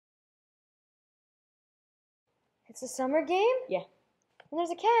It's a summer game? Yeah. And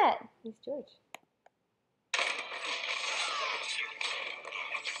there's a cat. It's George.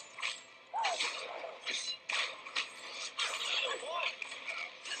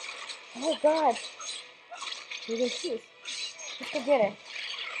 Oh, God. We're gonna choose. Let's go get her.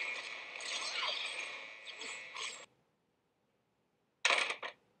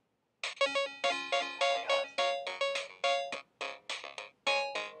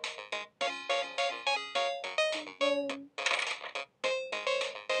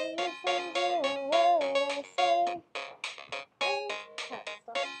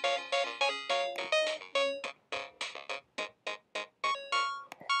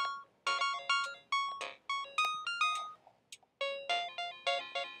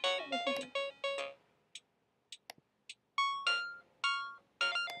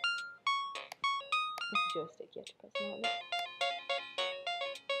 It's a joystick. You have to press it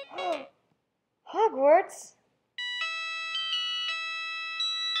on. Hogwarts?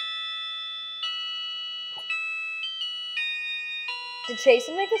 Did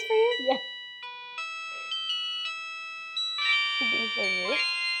Chasen make this for you? Yeah. Good for you.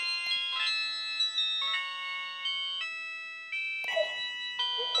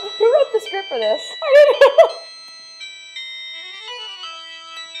 Who wrote the script for this? I don't know.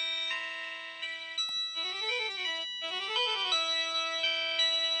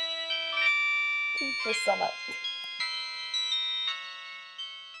 Just sum up.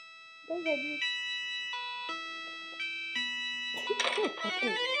 Go ahead, dude.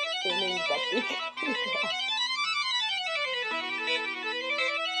 Their name's Bucky.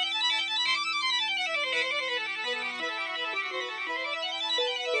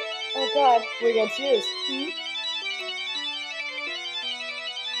 Oh, God. We're gonna choose.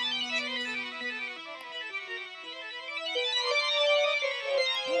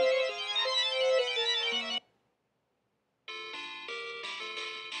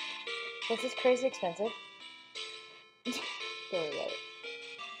 This is crazy expensive. Don't worry about it.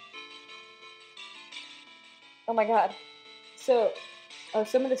 Oh, my God. So,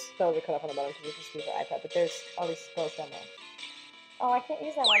 some of the spells are cut off on the bottom because this is for iPad, but there's all these spells down there. Oh, I can't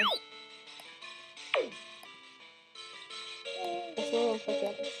use that one. That's the one fucked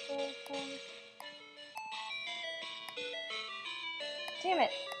up. Damn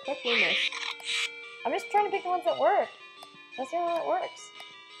it. Fuck Lumos. I'm just trying to pick the ones that work. That's the only one that works.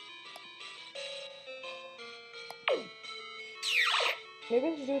 Maybe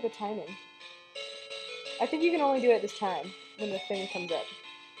it's to do with the timing. I think you can only do it this time when the thing comes up.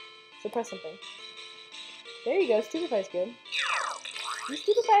 So press something. There you go. Stupefy's good. You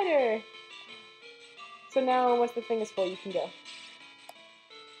Stupefied. So now once the thing is full, you can go.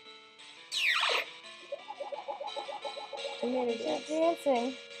 You made a She's dance.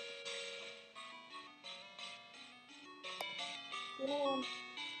 dancing. You know,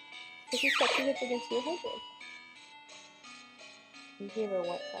 so she's got 2 hits against your 100. You gave her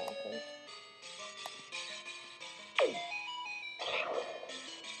what style first?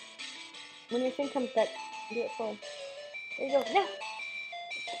 When your thing comes back, do it full. There you go. No!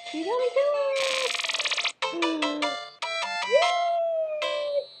 You gotta do it!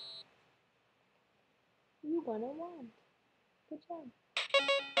 Yay! You won a wand. Good job.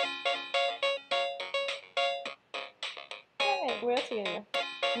 Hey, Where else are you gonna go?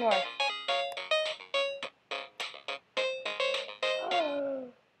 North.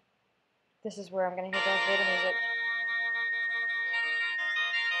 This is where I'm gonna hear Darth Vader music.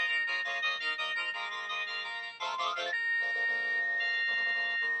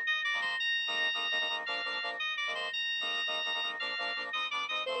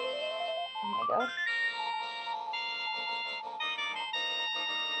 Oh my God.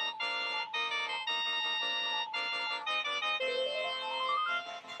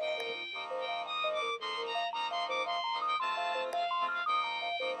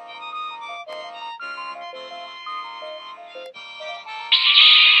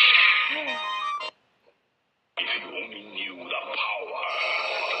 If you only knew the power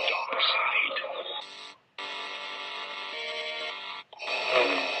of the dark side.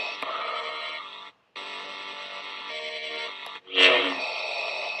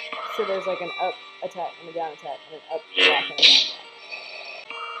 So there's like an up attack and a down attack and an up block and a down block.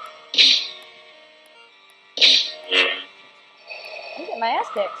 I'm getting my ass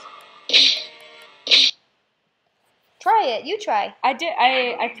kicked. Try it. You try. I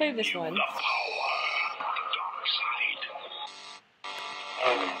played this one. The power of the dark side.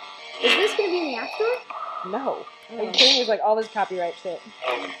 Is this gonna be in the App Store? No. Are you kidding? There's like all this copyright shit.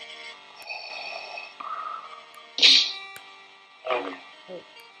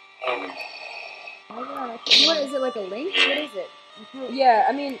 Why is it on Xbox? What is it, like a link? What is it? Yeah,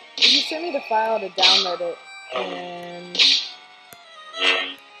 I mean, you sent me the file to download it, and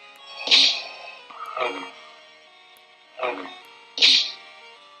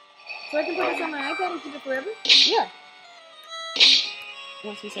So I can put this on my iPad and keep it forever? yeah.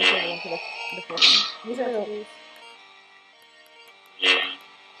 Once you send me the link to the first one. These are the...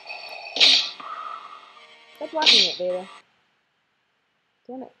 Stop blocking it, Beta.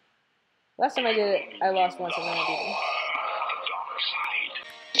 Damn it. Last time I did it, I lost once and then I beat him.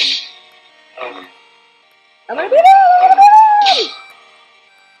 I'm gonna beat him! I'm gonna beat him!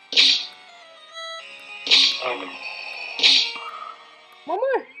 One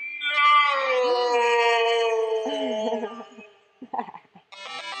more!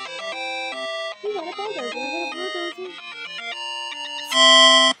 You got a bulldozer.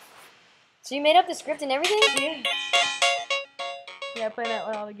 So you made up the script and everything? Yeah. Yeah, I planned out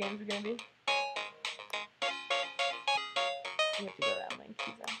what all the games are gonna be. You have to go around like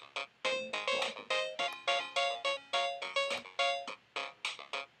pizza.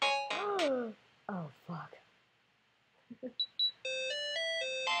 Oh, fuck.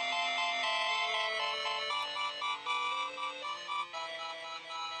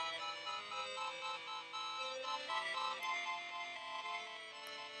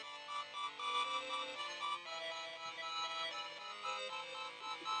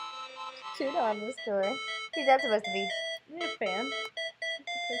 Tuna on this tour. Who's that supposed to be? You're a fan.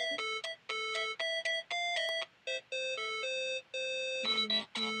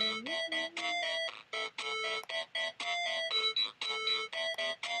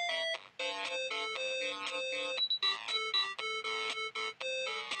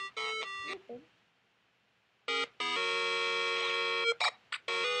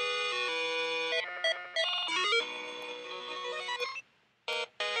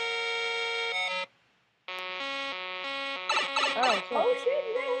 Oh, shit. Oh shit,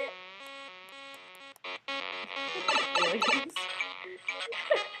 you Aliens. got it!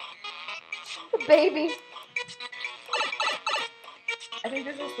 The baby. I think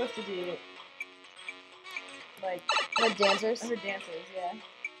this is supposed to be like The dancers. her dancers, yeah.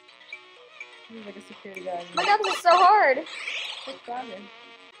 He's like a security guard. Oh my god, this is so hard. It's fun.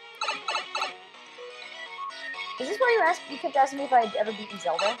 Is this why you kept asking me if I'd ever beaten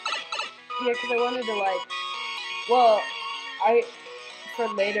Zelda? Yeah, because I wanted to for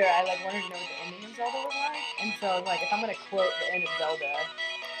later, I wanted to know what the ending of Zelda was like, and so I was like, if I'm gonna quote the end of Zelda,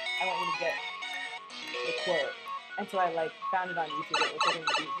 I want you to get the quote. And so I found it on YouTube. It was like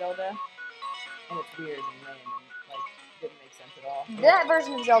to beat Zelda, and it's weird and lame and didn't make sense at all. That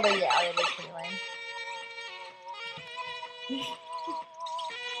version of Zelda, yeah, it is pretty lame.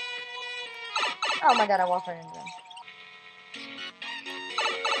 Oh my god, I walked right into them.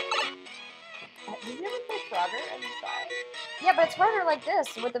 Did you ever play Frogger as a child? Yeah, but it's harder like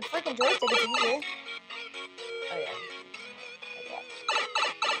this. With the freaking joystick, it's easier. Oh yeah.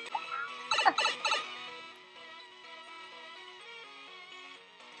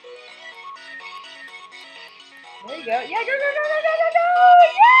 There you go. Yeah, go, go, go, go, go, go, go!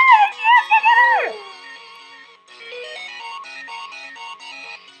 Yes! Yes, go, go!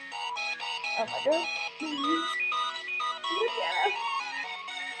 Oh my god. Yeah.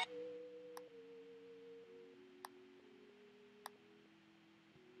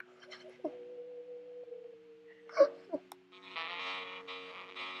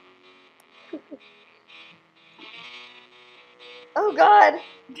 Oh god!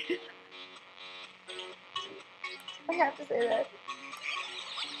 I have to say that.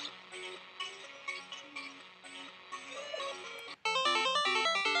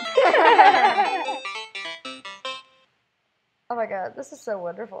 Oh my god, this is so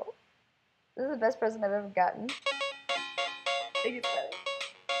wonderful. This is the best present I've ever gotten. It gets better.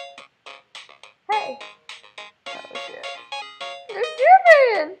 Hey! Oh shit. There's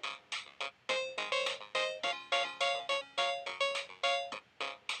Jimmy!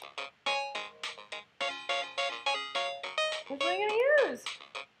 Which one are you gonna use?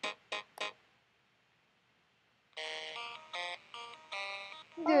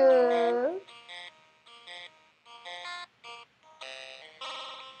 Yeah.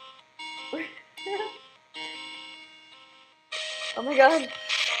 Oh my god.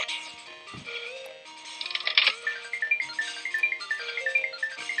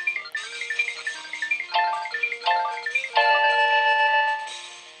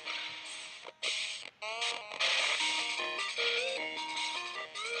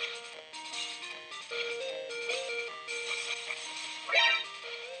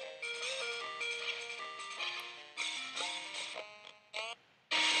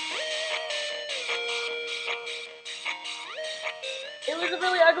 there's a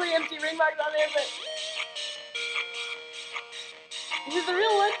really ugly empty ring box on there, but this is the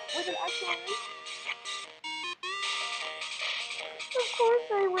real one with an actual ring. Of course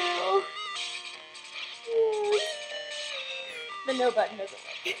I will. Yes. The no button doesn't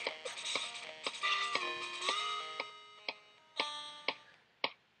work.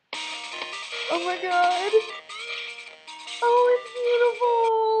 Oh my god. Oh, it's beautiful.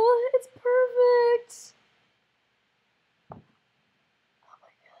 It's perfect. Oh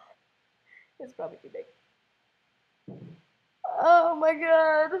my god. It's probably too big. Oh my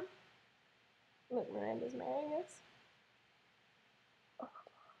god. Look, Miranda's marrying us. Oh.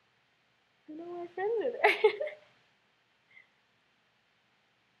 I know my friends are there.